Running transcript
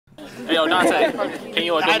Hey, yo, Dante, can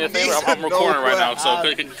you do me a favor? I'm recording right now, so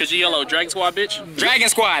could you yell Dragon Squad, bitch? Dragon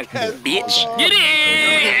Squad, bitch. Get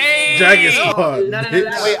it! Dragon Squad,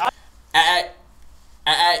 bitch. Wait,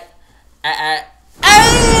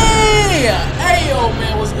 Hey, yo,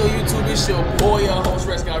 man, what's good, YouTube? It's your boy, host,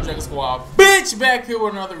 Dragon Squad, bitch, back here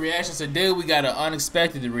with another reaction. Today, we got an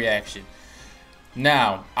unexpected reaction.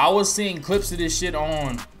 Now, I was seeing clips of this shit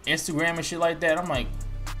on Instagram and shit like that. I'm like,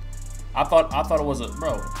 I thought it was a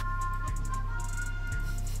bro.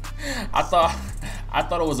 I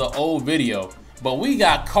thought it was an old video, but we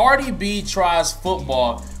got Cardi B tries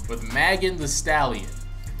football with Megan Thee Stallion.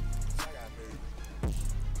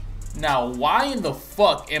 Now, why in the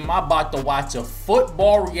fuck am I about to watch a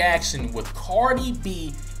football reaction with Cardi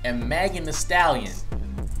B and Megan Thee Stallion?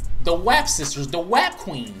 The WAP sisters, the WAP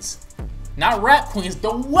queens. Not rap queens,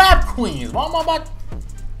 the WAP queens. Why am I about...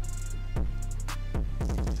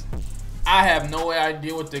 I have no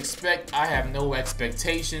idea what to expect. I have no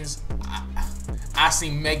expectations. I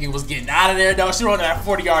seen Megan was getting out of there, though. She running that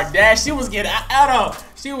 40-yard dash. She was getting out of.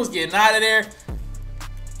 She was getting out of there.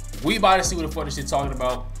 We about to see what the fuck this shit talking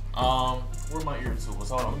about. Where are my ear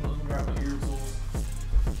tools? Hold on, let me grab my ear tools.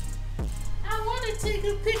 I want to take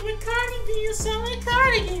a pic with Cardi B and sell my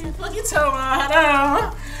cardigan. Fuck you talking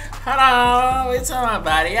about? Hold on. We talking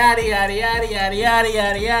about yada yada yada yada yada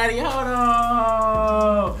yada yada. Hold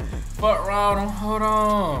on. Fuck around. Hold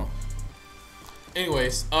on.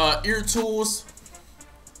 Anyways, ear tools,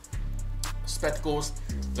 spectacles.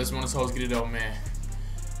 Let's run this hoes, get it up, man.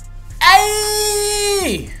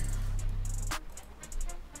 Hey!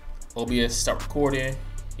 OBS start recording.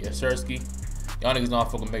 Yes, Sirski. Y'all niggas know I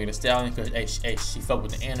fuck with Megan Thee Stallion because hey, she fuck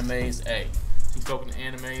with the animes. Hey, she fuck with the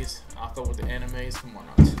animes. I fuck with the animes. Come on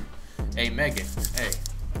now. Hey, Megan.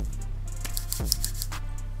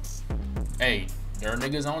 Hey, there are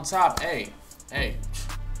niggas on top. Hey,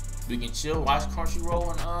 we can chill, watch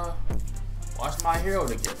Crunchyroll and watch My Hero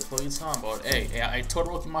together. That's what you talking about. Hey,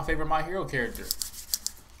 Totoroki my favorite My Hero character.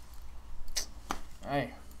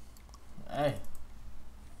 Hey.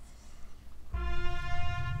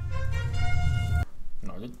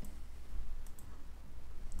 No,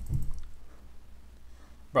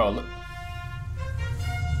 bro, look.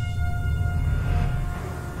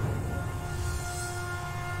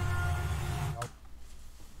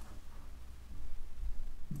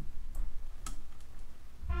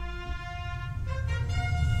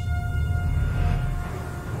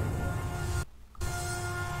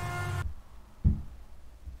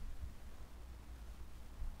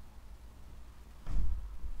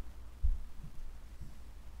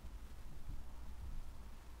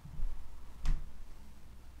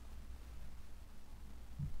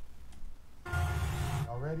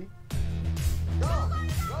 Ready? Go!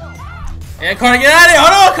 Yeah, Cardi, get out of here!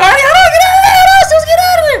 Hold on, Cardi! Hold on, get out of there! Let's get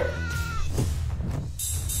out of here!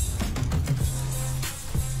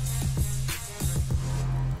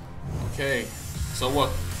 Okay, so what?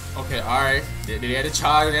 Okay, alright. They had the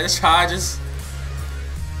charges.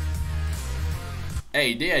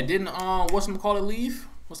 Hey, didn't whatchamacallit leave?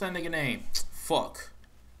 What's that nigga name? Fuck.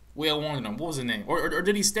 Well, one of them. What was his name? Or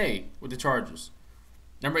did he stay with the Chargers?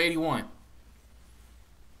 Number 81.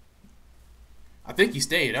 I think he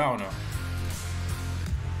stayed. I don't know.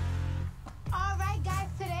 Alright guys,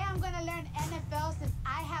 today I'm going to learn NFL since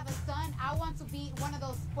I have a son. I want to be one of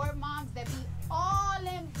those sport moms that be all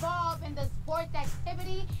involved in the sports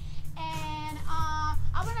activity. And I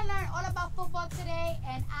want to learn all about football today.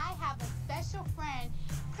 And I have a special friend.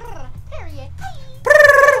 Period.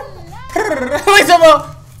 Wait,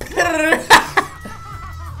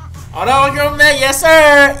 hold on, girl, man. Yes,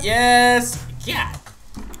 sir. Yes. God.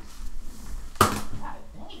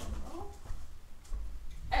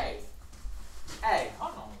 Hey,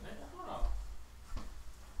 hold on, man. Hold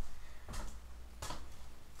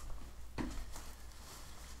on.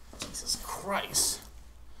 Jesus Christ.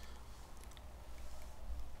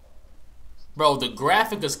 Bro, the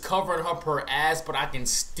graphic is covering up her ass, but I can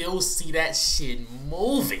still see that shit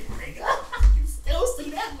moving, nigga. I can still see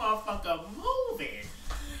that motherfucker moving.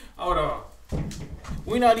 Hold on.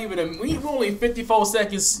 We're not even we're only 54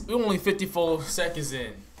 seconds. We're only 54 seconds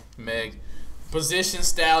in, Meg. Position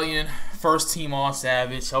Stallion, first team all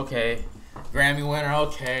Savage, okay. Grammy winner,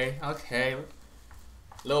 okay.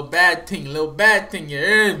 Little bad thing, you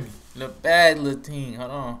heard me? Little thing,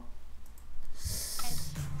 hold on.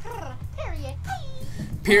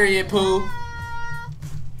 Period, poo.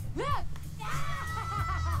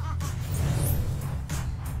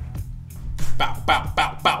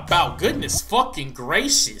 Bow. Goodness fucking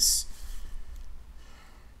gracious.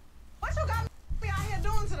 What you got me out here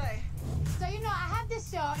doing today? So, you know, I have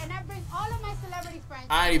this show and I bring all of my celebrity friends.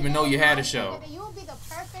 I didn't even know you had a show. You will be the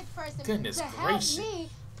perfect person Goodness to gracious. help me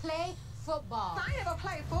play football. I ain't never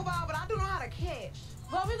played football, but I do know how to catch.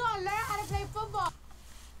 But we're gonna learn how to play football.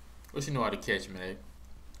 What you know how to catch, man?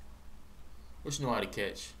 What you know how to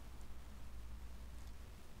catch?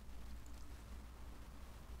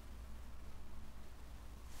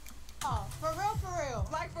 Oh, for real.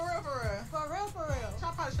 Like for real. For real.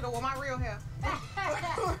 I probably should have worn my real hair.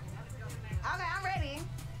 I'm ready.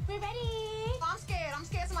 We ready? I'm scared. I'm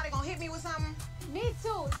scared somebody gonna hit me with something. Me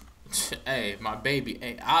too. Hey, my baby.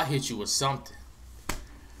 Hey, I'll hit you with something.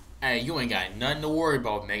 Hey, you ain't got nothing to worry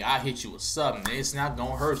about, Meg. I'll hit you with something. It's not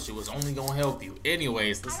gonna hurt you. It's only gonna help you.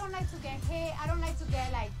 Anyways, I don't like to get hit. I don't like to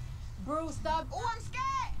get like bruised up. Oh, I'm scared.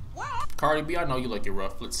 Well, Cardi B, I know you like your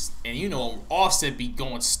rufflets. And you know, Offset be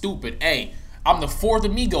going stupid. Hey, I'm the 4th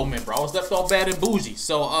Amigo member. I was left all bad and bougie.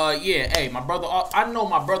 So, yeah, hey, my brother, I know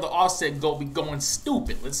my brother Offset be going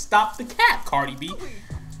stupid. Let's stop the cap, Cardi B.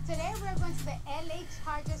 Today we're going to the LA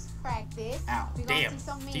Chargers practice. Ow, We're gonna damn. see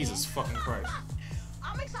some men. Jesus fucking Christ.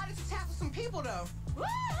 I'm excited to tackle some people though.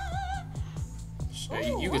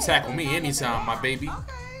 Hey, you can tackle me anytime, my baby.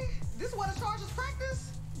 Okay, this is what the Chargers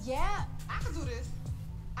practice. Yeah. I can do this.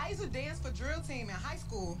 I used to dance for drill team in high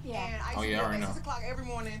school. Yeah. And I Oh, used yeah, I to already be up know. at 6 o'clock every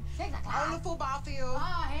morning 6 o'clock. on the football field, Oh,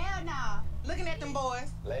 hell no. looking at them boys.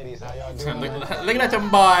 Ladies, how y'all doing? Looking at them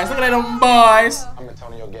boys. Look at them boys. I'm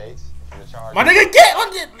Antonio Gates from the Chargers. My nigga,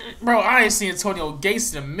 get. Bro, I ain't seen Antonio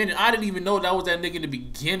Gates in a minute. I didn't even know that was that nigga in the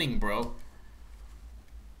beginning, bro.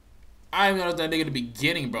 I didn't even know that was that nigga in the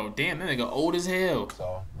beginning, bro. Damn, that nigga old as hell.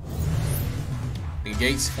 So, Nigga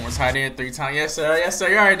Gates, former tight end 3 times. Yes, sir. Yes, sir.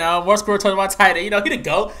 You already know. More score talking about tight end. You know, he the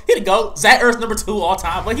GOAT. He the GOAT. Zach Ertz number 2 all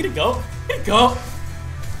time. But he the GOAT. He the GOAT.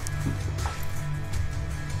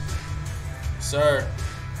 Sir.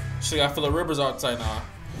 Should got Phillip Rivers outside now.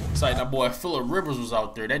 It's like that boy Phillip Rivers was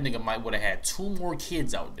out there. That nigga might would have had 2 more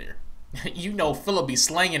kids out there. You know Phillip be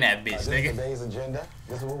slanging that bitch, this nigga. is today's agenda.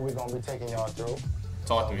 This is what we're going to be taking y'all through.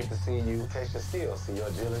 Talk to me. Get to see you test your skills, see your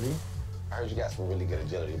agility. I heard you got some really good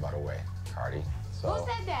agility, by the way, Cardi. So, Who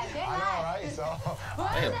said that? They I know, lied. right? So, Who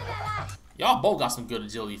said that? Y'all both got some good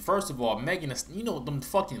agility. First of all, Megan, you know them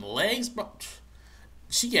fucking legs, bro.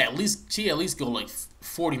 She at least go like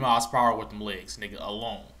 40 miles per hour with them legs, nigga,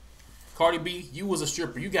 alone. Cardi B, you was a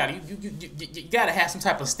stripper. You gotta have some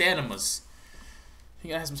type of stamina's. You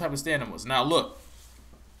gotta have some type of stamina's. Now look,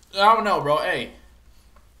 I don't know, bro. Hey,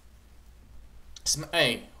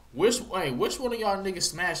 which one of y'all niggas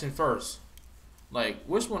smashing first? Like,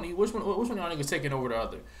 which one of y'all niggas taking over the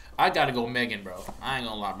other? I gotta go Megan, bro. I ain't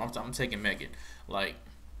gonna lie, bro. I'm taking Megan. Like,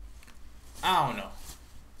 I don't know.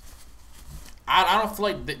 I don't feel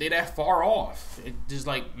like they that far off. It just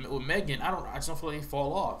like with Megan, I just don't feel like they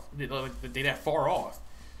fall off. They that far off.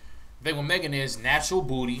 I think with Megan is natural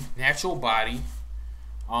booty, natural body.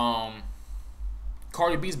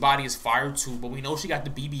 Cardi B's body is fire too, but we know she got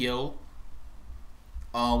the BBL.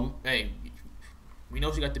 Hey, we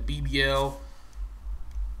know she got the BBL,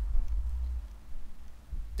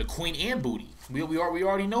 the queen and booty. We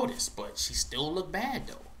already know this, but she still look bad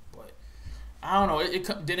though. But I don't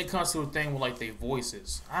know. Then it comes to a thing with like their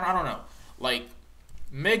voices. I don't know. Like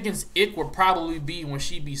Megan's ick would probably be when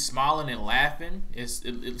she be smiling and laughing.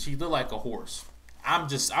 She look like a horse. I'm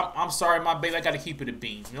sorry, my baby. I gotta keep it a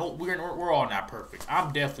bean. You know, we're all not perfect.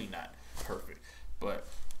 I'm definitely not perfect, but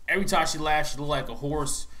every time she laughs, she look like a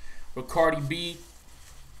horse. With Cardi B,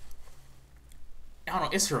 I don't know.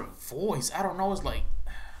 It's her voice. I don't know. It's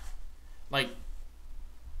like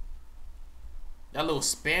that little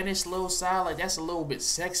Spanish little side. Like that's a little bit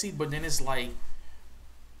sexy, but then it's like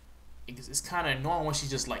it's kind of annoying when she's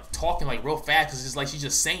just like talking like real fast because it's like she's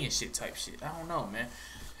just saying shit type shit. I don't know, man.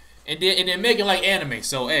 And then making like anime.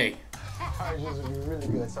 So hey, Chargers would be really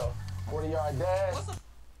good. So, 40-yard dash. What's a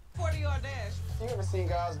 40-yard dash? You ever seen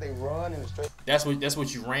guys, they run in the straight that's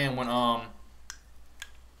what you ran when Let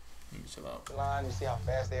me chill out. line, you see how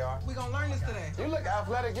fast they are? We gonna learn this today. You look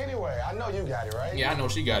athletic anyway. I know you got it, right? Yeah, I know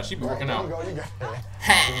she got it. She be working There out. you go, you got it.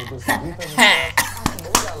 We gotta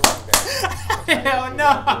learn that. Hell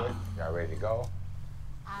no. Y'all ready to go?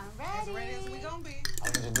 I'm As ready. ready as we gonna be.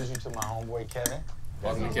 I'm gonna introduce you to my homeboy, Kevin.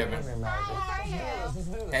 Welcome to Kevin. Come here, Magic.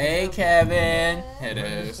 Hey, Kevin. It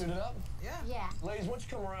is. Suited up? Yeah. Yeah. Ladies, why don't you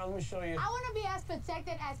come around? Let me show you. I want to be as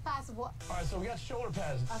protected as possible. All right, so we got shoulder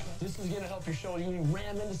pads. Okay. This is going to help your shoulder. You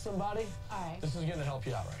ram into somebody. All right. This is going to help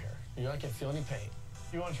you out right here. You're not going to feel any pain.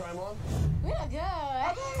 You want to try them on? We look good.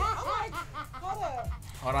 Hold up.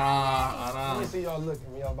 Hold Let on. me see y'all look at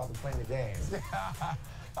me. Y'all about to play the games.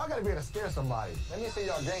 Y'all gotta be able to scare somebody. Let me see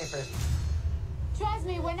y'all game face. Trust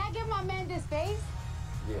me, when I give my man this face,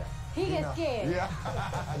 Yeah. He gets scared. Yeah.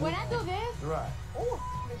 When I do this, Right. Ooh,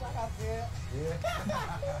 bitch, I got scared.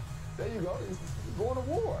 Yeah. There you go. It's going to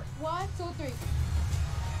war. 1, 2, 3.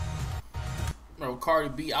 Bro, Cardi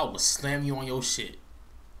B, I will slam you on your shit.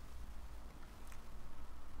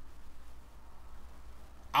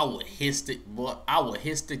 I will hit stick, boy. I will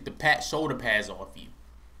hit stick the shoulder pads off you.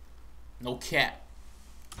 No cap.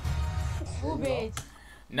 Ooh, bitch.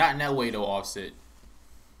 Not in that way though, Offset.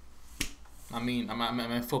 I mean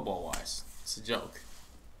football wise. It's a joke.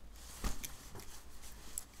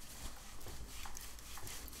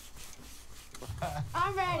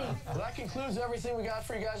 I'm ready. Well, that concludes everything we got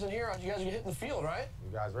for you guys in here. You guys are hitting the field, right?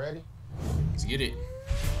 You guys ready? Let's get it.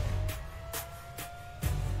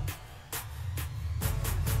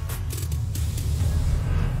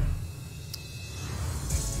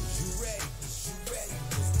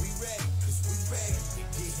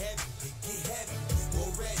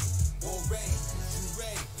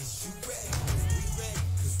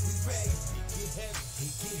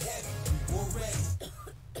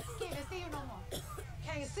 Can't see you no more.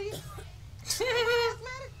 Can't see?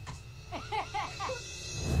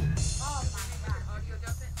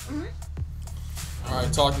 All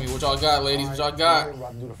right, talk to me. What y'all got, ladies? What y'all got? We're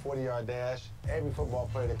about to do the 40-yard dash. Every football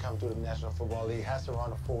player that comes through the National Football League has to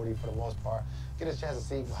run a 40 for the most part. Get a chance to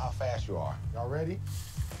see how fast you are. Y'all ready?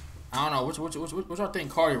 I don't know. What y'all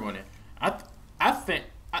think Cardi running? I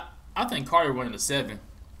think Cardi running a 7,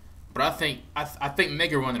 but I think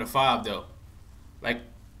Megan running a 5 though, like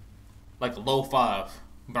a low 5.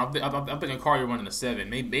 But I'm thinking Cardi running a 7,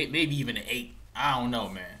 maybe even an 8. I don't know,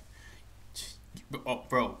 man. Oh,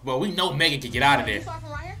 bro, we know Megan can get out of there. You start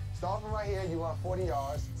from right here? Start from right here. You run 40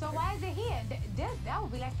 yards. So why is it here? That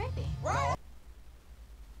would be like 50. Right.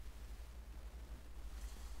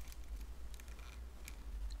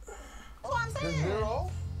 That's what I'm That's saying.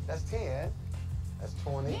 0. That's 10. That's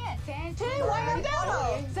 20. Yeah, 10, 2. Where you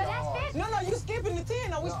down? So that's 50. No, you skipping the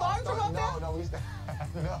 10. Are we starting from up there? No, we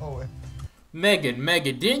no.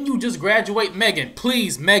 Megan, didn't you just graduate? Megan,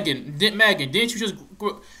 please, Megan, didn't you just?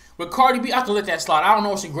 With Cardi B, I can let that slide. I don't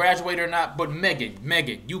know if she graduated or not, but Megan,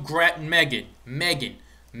 you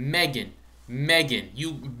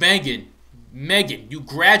you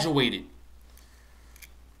graduated.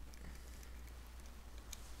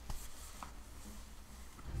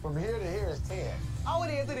 From here to here is 10. Oh, it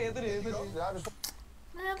is.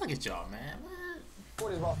 Man, look at y'all, man.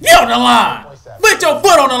 40 is about Get on the line. 4.7. Put your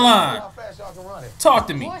foot on the line. How fast y'all can run it? Talk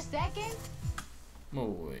to me. 4 seconds? No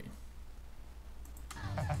way.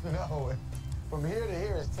 No. From here to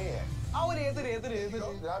here is 10. Oh, it is.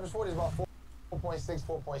 The average 40 is about 4.6,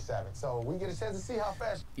 4.7. So we get a chance to see how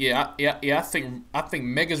fast. Yeah. I think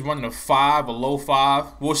Megan's running a 5, a low 5.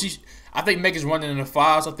 Well, I think Megan's running in the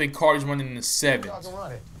 5s. I think Cardi's running in the 7s. Y'all can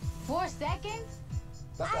run it. 4 seconds?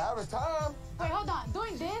 That's the average time. Wait, hold on.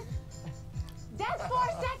 Doing this? That's 4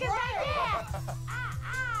 seconds right there.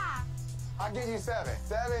 I'll give you 7.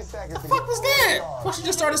 7 seconds. The fuck was that? What she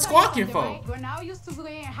just started squawking for? Right? When I used to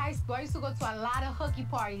be in high school, I used to go to a lot of hooky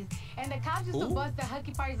parties. And the cops used to bust the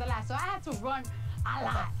hooky parties a lot. So I had to run a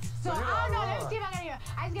lot. So I don't know. Let me see if I can hear.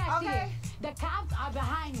 I just gotta see it. The cops are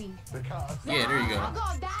behind me. The cops. Yeah, there you go. I'll go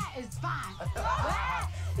die is fine. Alright,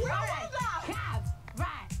 cops.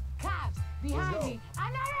 Right. Cops behind me.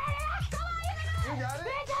 I'm not ready. Come on, You got it.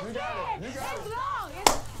 Bitch, You got it. You got it's it. long.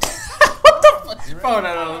 What the fuck? Bro, no.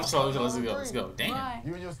 Let's go. Damn. One.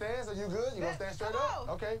 You in your stance? Are you good? You gonna stand straight up?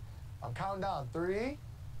 Okay. I'm counting down. 3,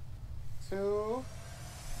 2, 1,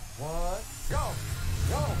 go.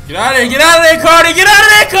 Get out of there, Cardi! Get out of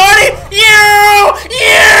there, Cardi!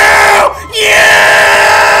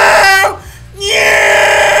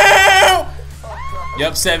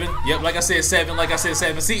 Yep, 7. Yep, like I said,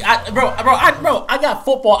 7. See, bro, I got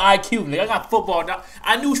football IQ, nigga. I got football.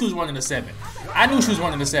 I knew she was running the 7. That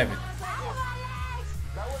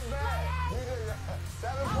wasn't bad. You did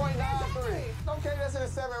 7.93. Okay, that's in the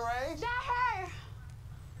 7 range. That hurt.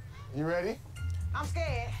 You ready? I'm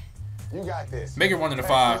scared. You got this. Make it running the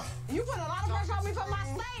 5. You put a lot of pressure on me for my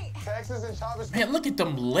state. Texas and Chavez. Man, look at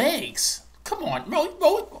them legs. Come on, bro.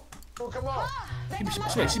 Come on.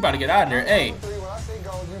 She about to get out of there. Hey. 3, when I say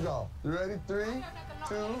go, you go. You ready? 3,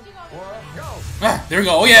 2, 1, go. Ah, there we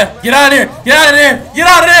go. Oh yeah. Get out of there.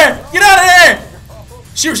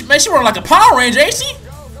 She running like a Power Ranger, ain't she?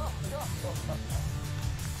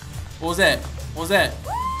 What was that? What's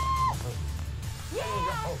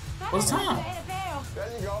the time?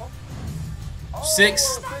 There you go.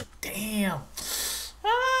 6. Damn.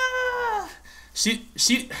 She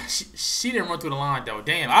didn't run through the line though.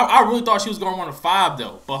 Damn. I really thought she was gonna run a 5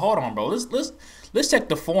 though. But hold on, bro. Let's check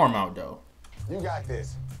the form out though. You got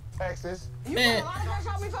this. Texas. You put a lot of pressure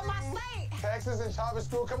on me for my state. Texas and Charter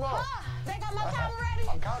School, come on. They got my time ready.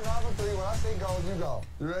 I'm counting off for 3. When I say go, you go.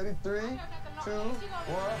 You ready? 3, 2, 1,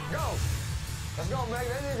 go. Let's go, Meg.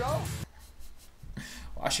 There you go.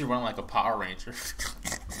 I should run like a Power Ranger.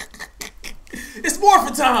 It's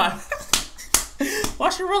morphin' time. Why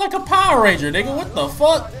should run like a Power Ranger, nigga? What the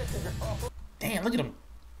fuck? Damn, look at him.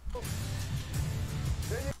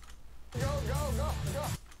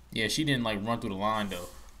 Yeah, she didn't like run through the line though.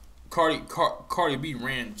 Cardi B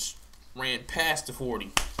ran past the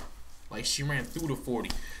 40. Like she ran through the 40.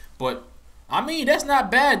 But I mean that's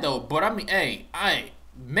not bad though. But I mean, hey,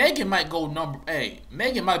 Megan might go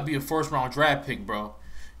Megan might be a first round draft pick, bro.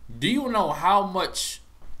 Do you know how much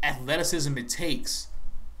athleticism it takes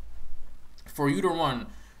for you to run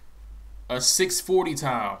a 6:40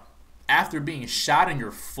 time after being shot in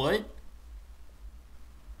your foot?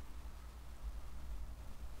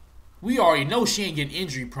 We already know she ain't getting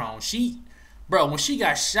injury prone. Bro, when she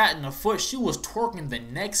got shot in the foot, she was twerking the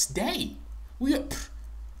next day. And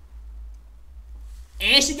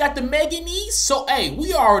she got the mega knees. So, hey,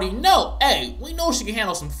 we already know. Hey, we know she can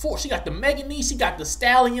handle some force. She got the mega knees. She got the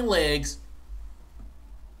stallion legs.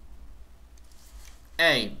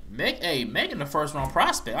 Hey, Megan the first round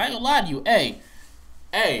prospect. I ain't gonna lie to you. Hey,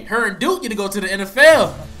 her and Duke need to go to the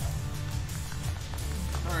NFL.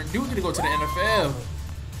 Her and Duke need to go to the NFL.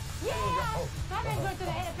 Yeah, I'm gonna go to the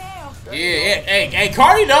NFL. Yeah, hey,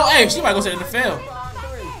 Cardi though. Hey, she might go to the NFL.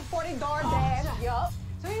 40-yard dash. Yup.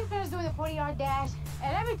 So you finished doing the 40-yard dash,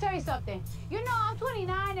 and let me tell you something. You know I'm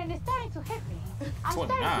 29, and it's starting to hit me. I'm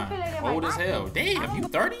starting to feel it in my Old as body. hell. Damn, you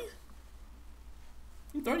 30?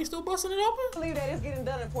 You 30 still busting it open? I believe that it's getting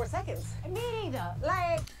done in 4 seconds. Me neither.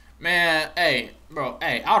 Like, Man, hey, bro,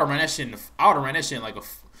 hey, I would've ran that shit like a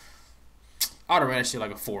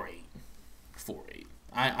 4.8. 4.8.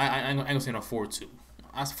 I ain't gonna say no 4.2.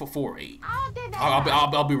 I said 4.8. I don't think that's I'll be I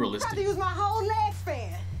have realistic. to use my whole leg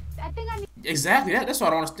span. I think I need Exactly. That's what I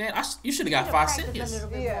don't understand. You should have got to 5 practice a seconds. little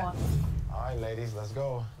bit Yeah. more. All right, ladies, let's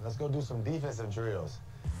go. Let's go do some defensive drills.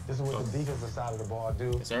 This is what the defensive side of the ball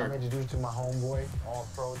do. Yes, sir. I'm introduced to my homeboy,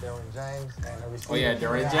 all-pro Darren James, and the receiver. Oh yeah,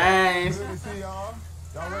 Darren James. Good to see y'all.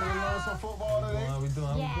 Y'all ready to learn some football today? How we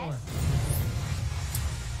doing? Yes.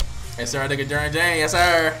 Yes, sir. Nigga Darren James. Yes,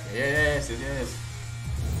 sir. Yes.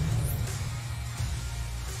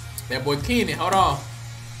 That boy Keenan. Hold on.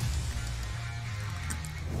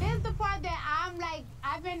 This is the part that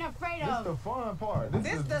I've been afraid This is of. the fun part.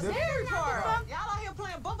 This is the scary part. Right. Y'all out here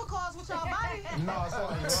playing bumper cars with y'all bodies. No, so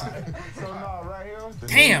right here.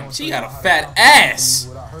 Damn, she got a fat ass.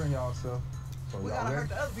 Without hurting y'all self. So We y'all gotta ready? hurt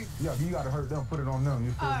the other people. Yeah, you gotta hurt them. Put it on them.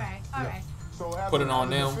 You feel All me? right, all right. So after Put it on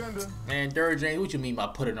the them. defender, Man, Darren James, what you mean by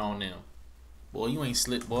put it on them? Boy, you ain't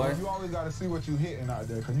slick, boy. You always got to see what you hitting out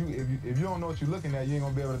there, cause if you don't know what you're looking at, you ain't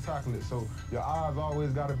gonna be able to tackle it. So your eyes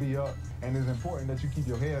always got to be up, and it's important that you keep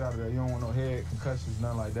your head out of there. You don't want no head concussions,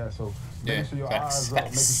 nothing like that. So making sure your eyes up,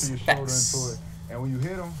 making sure your shoulder into it, and when you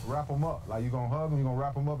hit them, wrap them up. Like you're gonna hug them, you're gonna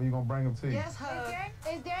wrap them up, and you're gonna bring them to you. Yes, hug.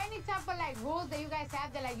 Is there any type of like rules that you guys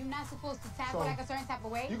have that like you're not supposed to tackle So, like a certain type of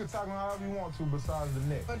way? You can tackle them however you want to, besides the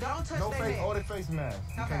neck. But don't touch No their face neck. or the face mask.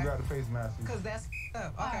 You Okay. can't grab the face mask. Because that's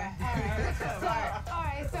up. All Okay. right. All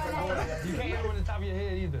right. So like You can't hit on the top of your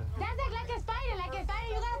head either. that's like a spider. Like a spider,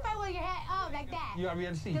 you gotta fight with your head up like that. You gotta be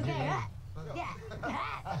able to see. Just like, Yeah. yeah.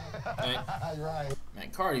 Right. Man,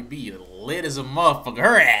 Cardi B lit as a motherfucker.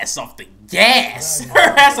 Her ass off the gas. Her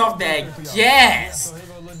ass off that gas. So here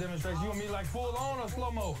go a little demonstration. You want me like full on or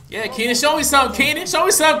slow mo? Yeah, Keenan, show me something, Keenan. Show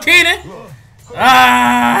me something, Keenan.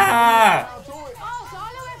 Ah! Down to it. Oh, so all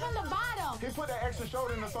the way from the bottom. He put that extra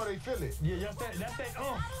shoulder in there so they feel it. Yeah, that's that. I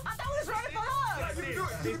thought we was ready for hugs.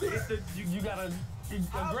 You gotta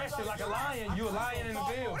aggression like a lion. You a lion in the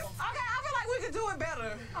field. Okay, I feel like we could do it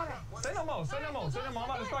better. Okay. Say no more. Say no more. Say no more. I'm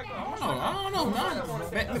about to strike her. I don't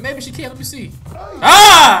know. Maybe she can't. Let me see.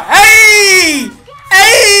 Ah! Hey!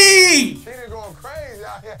 Hey! He done going crazy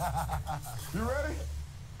out here. You ready?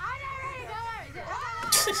 I'm not ready. Don't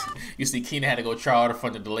worry. You see, Keenan had to go try out in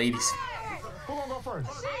front of the ladies. Who gonna go first?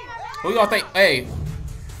 Who y'all think? Hey,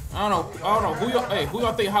 I don't know. Who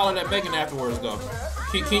y'all think hollered at Megan afterwards though?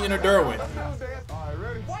 Keenan or Derwin? All right,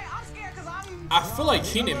 ready? Wait, I'm scared because I'm... I feel like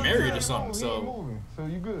Keenan married or something. He ain't So, moving, so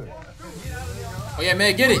you good. oh yeah,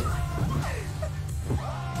 man, get it.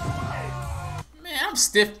 Man, I'm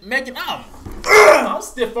stiff, Megan. I'm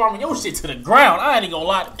stiff arming your shit to the ground. I ain't even gonna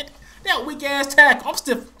lie. That weak ass tackle. I'm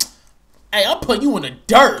stiff. Hey, I'm putting you in the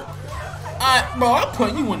dirt. Bro, I'm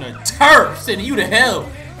putting you in the turf. Sending you to hell.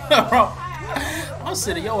 Bro, I'm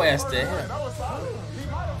sending your ass to hell. That was solid. He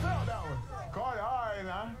might have felt that one. Cardi, all right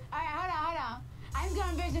now. All right, hold on. I'm just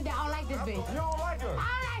gonna envision that I don't like this bitch. You don't like her. I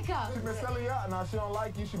like her. She been selling you out. Now she don't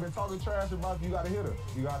like you. She been talking trash about you. You gotta hit her.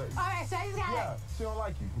 You gotta. All right, so I just got Yeah, she don't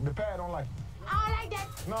like you. The pad don't like you. I don't like that.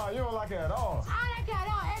 No, you don't like her at all. I don't like her at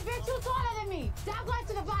all. And bitch, you taller than me. Stop going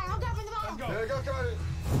to the bar. I'm going to the bar. Let's go. There you go, Cardi.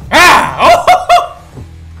 Ah! Oh!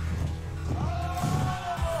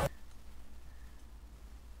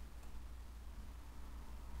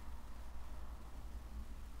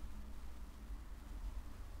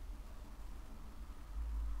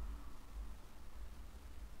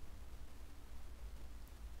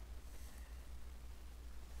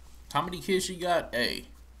 How many kids she got? Hey,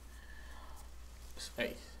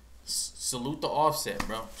 salute the Offset,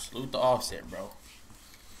 bro. Salute the Offset, bro.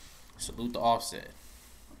 Salute the Offset.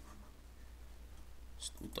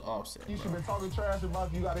 Salute the Offset, You bro. should been talking trash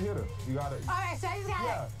about you. You gotta hit her. You gotta. All right, so I just got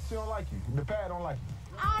Yeah, she don't like you. The pad don't like you.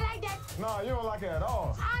 I don't like that. No, you don't like her at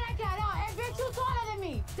all. I don't like her at all. And bitch, you taller than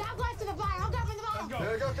me. Stop going to the bar. I'm going to the bar. Let's go.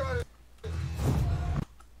 There you go, Cardi.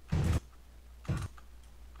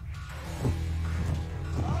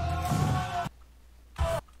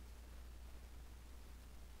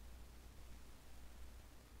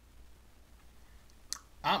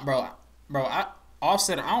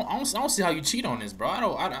 Offset. I don't see how you cheat on this, bro. I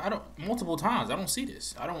don't. Multiple times. I don't see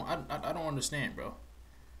this. I don't understand, bro.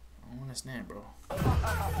 I don't understand, bro.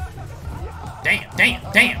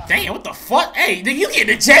 Damn. What the fuck? Hey, nigga, you get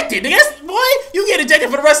ejected, nigga. Boy, you get ejected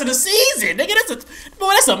for the rest of the season, nigga. That's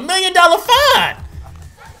a $1 million fine. That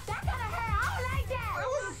kind of hurt. I don't like that. It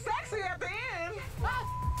was sexy at the end.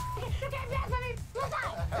 You can't back for me. What's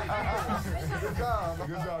up?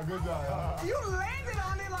 Good job. You landed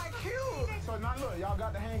on it like cute. So now look, y'all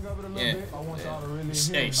got the hang of it a little bit. I want y'all to really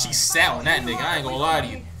hear Hey, it she's now. selling that nigga. I ain't gonna lie to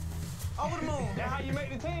you. Over the moon. That's how you make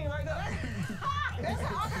the team right there. That's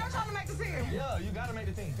how I'm trying to make the team. Yeah, you gotta make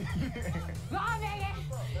the team. Go on, Megan.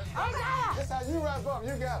 That's how you wrap up. You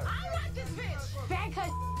got it. I like this bitch. Back her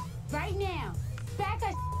right now. Back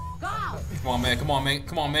her. Go. Come on, man. Come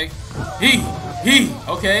on, Meg. He.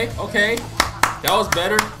 Okay. That was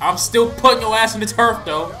better. I'm still putting your ass in the turf,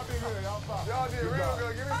 though. Y'all did real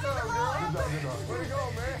good. Give me some, girl. Way to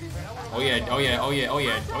go, man. Oh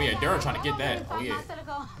yeah. Durham trying to get that. Oh yeah.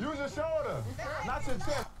 Use your shoulder, not your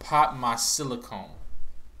chest. Pop my silicone.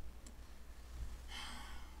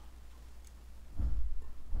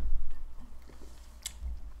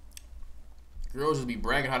 Girls just be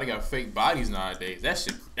bragging how they got fake bodies nowadays. That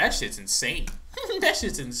shit's insane. That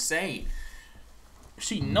shit's insane.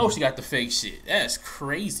 She knows she got the fake shit. That's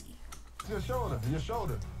crazy. Your shoulder.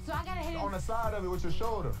 So I gotta hit him On the side of it with your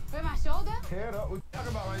shoulder. with my shoulder? Head up. What you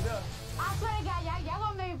talking about right there? I swear to God, y'all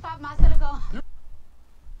gonna make me pop my silicone.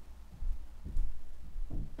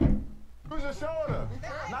 Use your shoulder,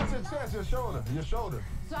 not your chest. Your shoulder.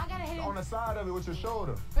 So I gotta hit him On the side of it with your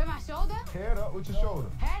shoulder. with my shoulder? Head up with your shoulder.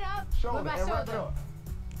 Head up Shoulder with my and wrap it shoulder.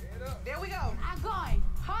 up. There we go. I'm going.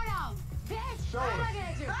 Hold on. Bitch, Shoulder. I'm looking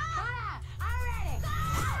at you. Hold on. I'm ready.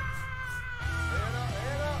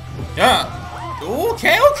 Head up. Yeah.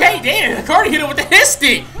 Okay. Damn. Cardi hit him with the hit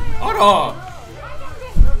stick. Hold on.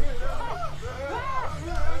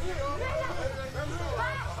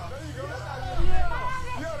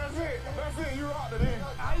 That's it. You rocked it in.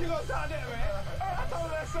 How you gonna talk that, man? I told her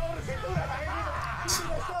that shoulder. She threw that.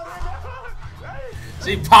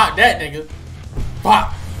 She popped that nigga.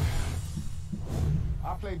 Pop.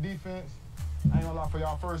 I play defense. I ain't gonna lie, for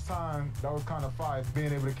y'all first time, that was kind of fire,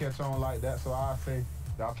 being able to catch on like that. So I say,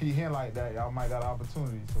 y'all keep hitting like that, y'all might got an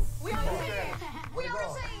opportunity. So We already seen it. We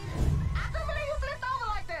already seen it. I couldn't believe you flipped over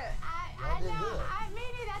like that. I know. I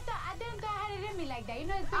mean it. I didn't know how to do me like that. You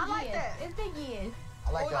know, it's been I like years. that. It's been years.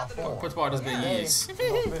 I like y'all form. What's part has been years? He's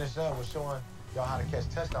gonna finish up with showing y'all how to catch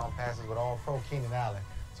touchdown passes with all pro Keenan Allen.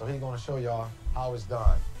 So he's gonna show y'all how it's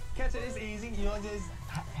done. Catch it is easy. You know, just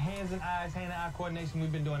hands and eyes, hand-eye coordination.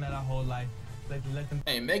 We've been doing that our whole life. Let them.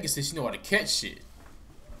 Hey, Megan said she know how to catch shit.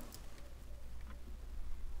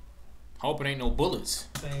 Hope it ain't no bullets.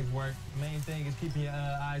 Things work. Main thing is keeping your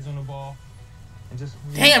eyes on the ball. And just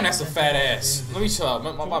Damn, that's a fat ass. Let me chill out.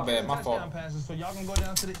 My bad. My fault. Passes, so y'all can go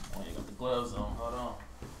down to the. Oh, you got the gloves on. Hold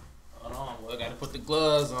on. Well, I gotta put the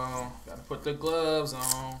gloves on. Gotta put the gloves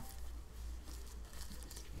on.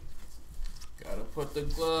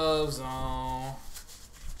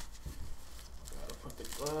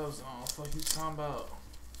 What you talking about?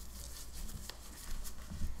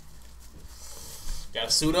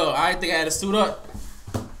 Gotta suit up. I didn't think I had to suit up. This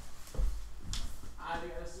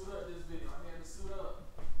video. I had to suit up.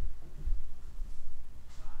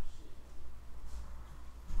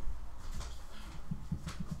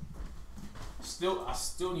 I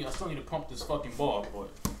still need to pump this fucking ball, boy.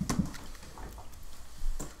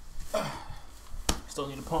 Still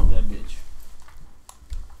need to pump that bitch.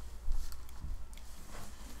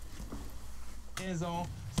 End zone.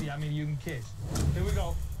 See how many you can catch. Here we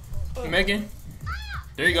go. Megan.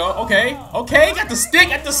 There you go. Okay. Okay. Got the stick.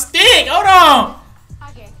 Got the stick. Hold on.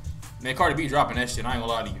 Okay. Man, Cardi B dropping that shit. I ain't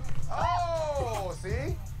gonna lie to you. Oh,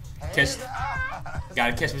 see? Catch.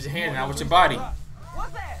 Gotta catch with your hand, not with your body.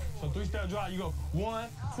 What's that? So 3-step drop. You go 1,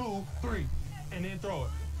 2, 3, and then throw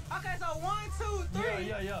it. Okay, so 1, 2, 3.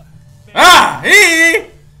 Yeah. Ah, he. Okay,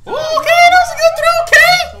 that was a good throw.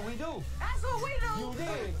 Okay. So we do. That's what we do. You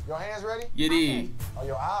did. Your hands ready? You did. Oh,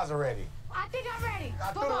 your eyes are ready. I think I'm ready.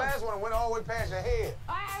 I threw the last one and went all the way past your head.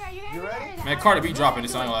 All right, You ready? Man, Cardi B dropping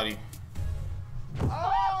this. I ain't gonna lie to you.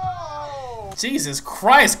 Oh! Jesus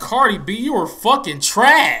Christ, Cardi B, you were fucking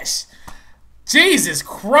trash. Jesus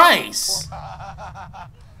Christ. I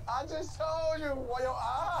just told you. Why your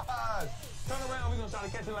eyes? Turn around. We're going to try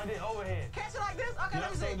to catch it like this overhead. Catch it like this? Okay,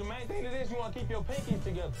 let me So see. the main thing to this, you want to keep your pinkies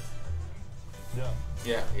together.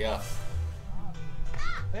 Yeah.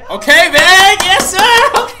 Okay, man. Yes,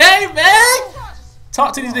 sir. Okay, man.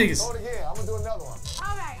 Talk to these niggas. Throw it again. I'm going to do another one.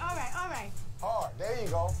 All right. Hard. There you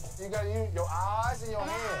go. You got your eyes and your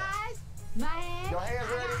hands. Eyes, my hands. Your hands I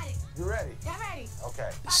got ready? it. You ready? I'm ready. Okay.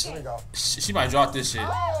 Here we go. She might drop this shit.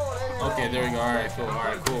 Oh, there you go. Okay, there we go. All right,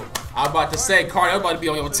 cool. I was about to say, Cardi, I was about to be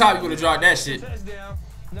on your top. You would have dropped that shit. Touchdown.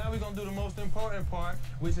 Now we're going to do the most important part,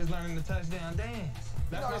 which is learning the touchdown dance.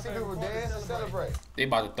 You know, I see people dance and celebrate. They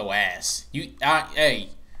about to throw ass. You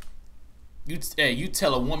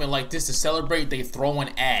tell a woman like this to celebrate, they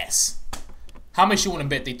throwing ass. How much you want to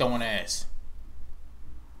bet they throwing ass?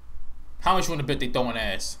 How much you want to bet they throwing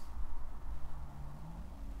ass?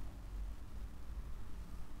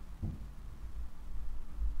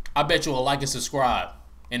 I bet you a like and subscribe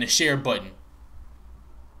and a share button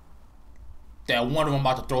that one of them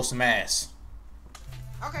about to throw some ass.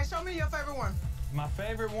 Okay, show me your favorite one. My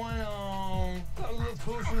favorite one, a little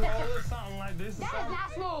pussy roll or something like this. That is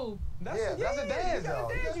not smooth. That's a dance,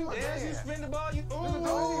 though. You spin the ball, you Look at the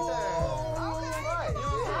dance. Right.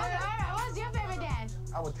 All right. What's your favorite dance?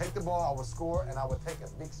 I would take the ball, I would score, and I would take a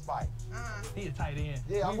big spike. He a tight end.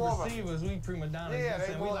 Yeah, I'm we more of a- receivers, we prima donnas. Yeah, you know what I'm they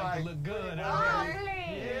saying? more We like to like- look good they out more there.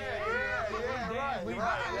 right. We Right,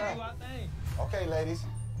 got to yeah. do our thing. Okay, ladies,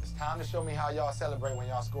 it's time to show me how y'all celebrate when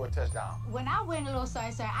y'all score a touchdown. When I win a little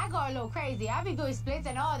sorry, I go a little crazy. I be doing splits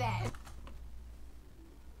and all that.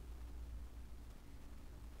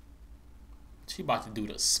 She about to do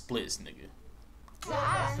the splits, nigga. So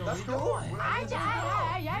I That's cool. ain't trying to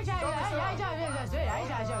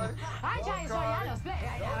show y'all no split.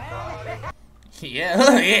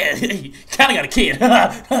 Yeah. Kinda got a kid.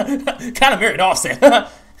 Kinda married Offset.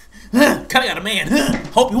 Kinda got a man.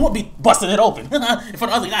 Hope you won't be busting it open in front of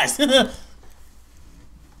other guys.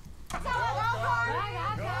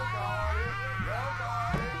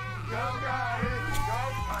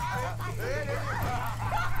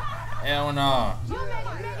 Hell no. You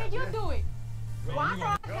make it, you do it.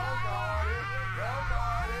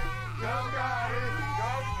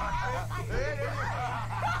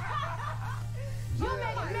 You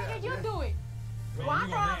make it, you do it. Well,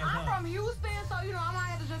 I'm from Houston, so you know I might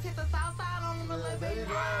have to just hit the south side on them a little bit. And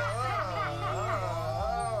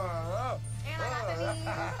I got the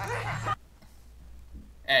knees.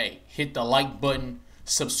 Hey, hit the like button,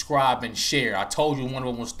 subscribe, and share. I told you one of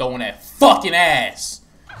them was throwing that fucking ass.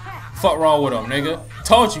 Fuck wrong with them, nigga.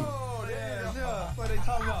 Told you. Oh, yeah. What they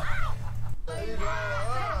talking about?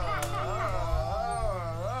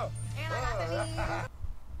 And I got the knees.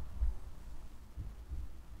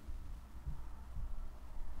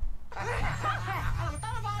 I done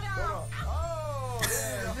thought about it.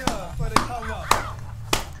 What they talking about?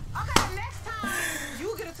 Okay, next time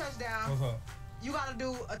you get a touchdown, What's up? you gotta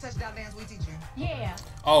do a touchdown dance we teach you. Yeah.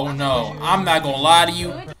 Oh no, I'm not gonna lie to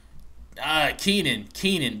you.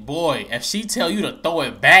 Keenan, boy, if she tell you to throw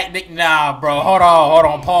it back, Nick, nah, bro. Hold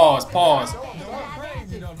on, pause.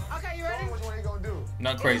 Crazy though. Okay, you ready? Which one you gonna do?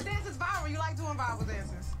 Not crazy. This dance is viral. You like doing viral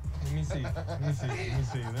dances. Let me see. Nah, I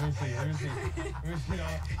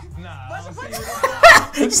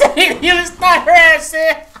don't see. You just not her ass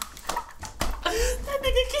said. That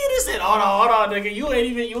nigga Keenan said, hold on, nigga. You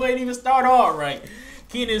ain't even start off right.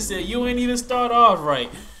 Keenan said, you ain't even start off right.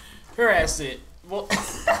 Her ass said, well,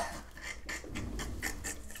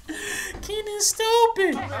 Keenan's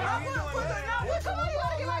stupid. Come on, you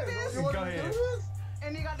gotta get like this. Go ahead.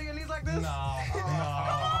 And you gotta do your knees like this. No.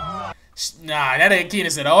 Nah, that ain't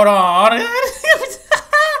Keenan said, hold on.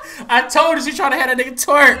 I told her she trying to have that nigga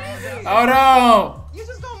twerk. Hold on. You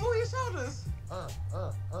just gonna move your shoulders.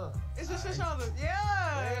 It's just your shoulders. Yeah.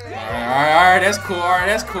 All right, that's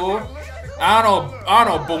cool. I don't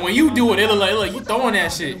know, but when you do it, it'll like you throwing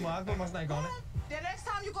that shit. I put my snake on it. The next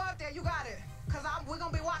time you go up there, you got it. Cause we're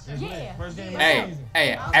gonna be watching. Yeah. First game of the Hey,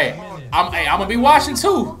 season. I'm gonna be watching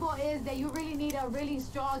too. Football is that you really need a really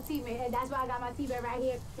strong teammate, and that's why I got my teammate right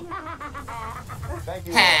here. Thank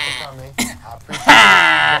you for coming. I appreciate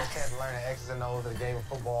the chance to learn the X's and O's of the game of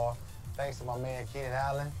football. Thanks to my man Keenan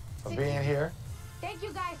Allen for being here. Thank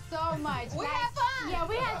you guys so much. We Like, had fun. Yeah,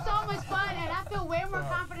 we had so much fun, and I feel way more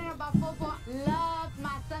confident about football. Love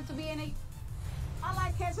my son to be in it. I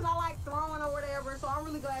like catching, I like throwing or whatever, so I'm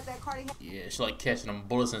really glad that Cardi Yeah, she like catching them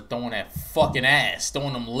bullets and throwing that fucking ass,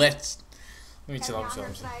 throwing them lefts. Let me had tell me you out here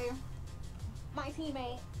something. today. My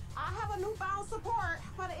teammate. I have a newfound support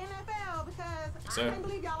for the NFL because Sir. I can't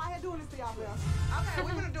believe y'all out here doing this to y'all. Okay,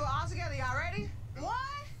 we're gonna do it all together. Y'all ready? 1,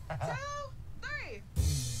 2, 3.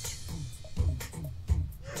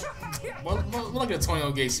 Look at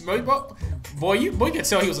Antonio Gates, boy, you can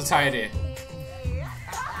tell he was a tight end.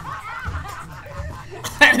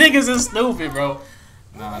 That nigga's is stupid, bro.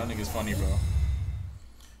 Nah, that nigga's funny, bro.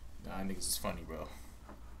 Nah, that nigga's is funny, bro.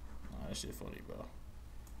 Nah, that shit funny, bro.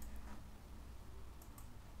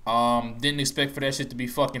 Didn't expect for that shit to be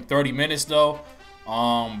fucking 30 minutes though.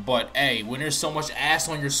 But hey, when there's so much ass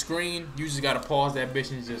on your screen, you just gotta pause that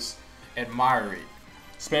bitch and just admire it.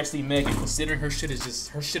 Especially Megan, considering her shit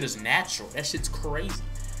is natural. That shit's crazy.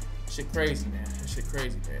 Shit crazy, man. That shit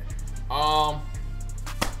crazy, man.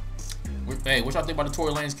 Hey, what y'all think about the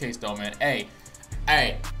Tory Lanez case though, man? Hey,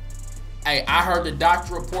 I heard the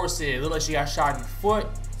doctor report said it looked like she got shot in the foot.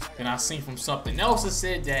 And I seen from something else that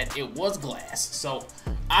said that it was glass. So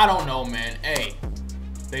I don't know, man. Hey,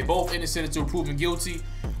 they both innocent until proven guilty.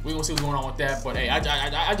 We gonna see what's going on with that. But hey, I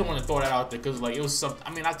just want to throw that out there because like it was something.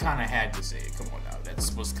 I mean, I kind of had to say it. Come on now,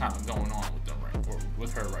 that's what's kind of going on with them right, or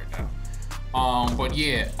with her right now. But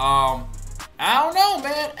yeah, I don't know,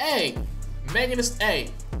 man. Hey, Megan Thee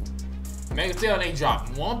Stallion ain't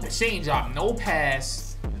dropped one. She ain't dropped no pass.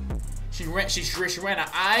 She ran an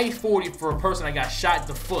I-40 for a person that got shot in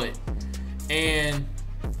the foot, and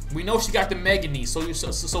we know she got the mega knee. So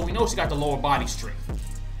we know she got the lower body strength.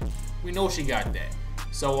 We know she got that.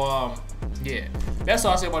 So yeah, that's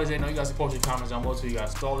all I say about this. I know you guys can post your comments down below. So you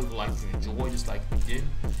guys thought, leave a like if you enjoy, just like you did.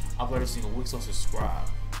 I'll every single week, so subscribe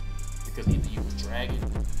because either you a dragon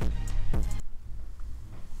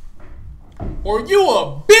or you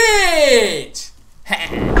a bitch.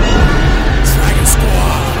 Dragon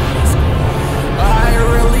Squad. I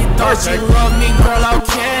really thought you loved me, girl. How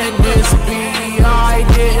can this be? I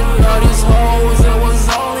didn't love these hoes. It was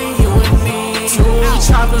only you and me. 2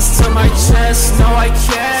 choppers to my chest. No, I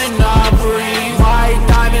can't.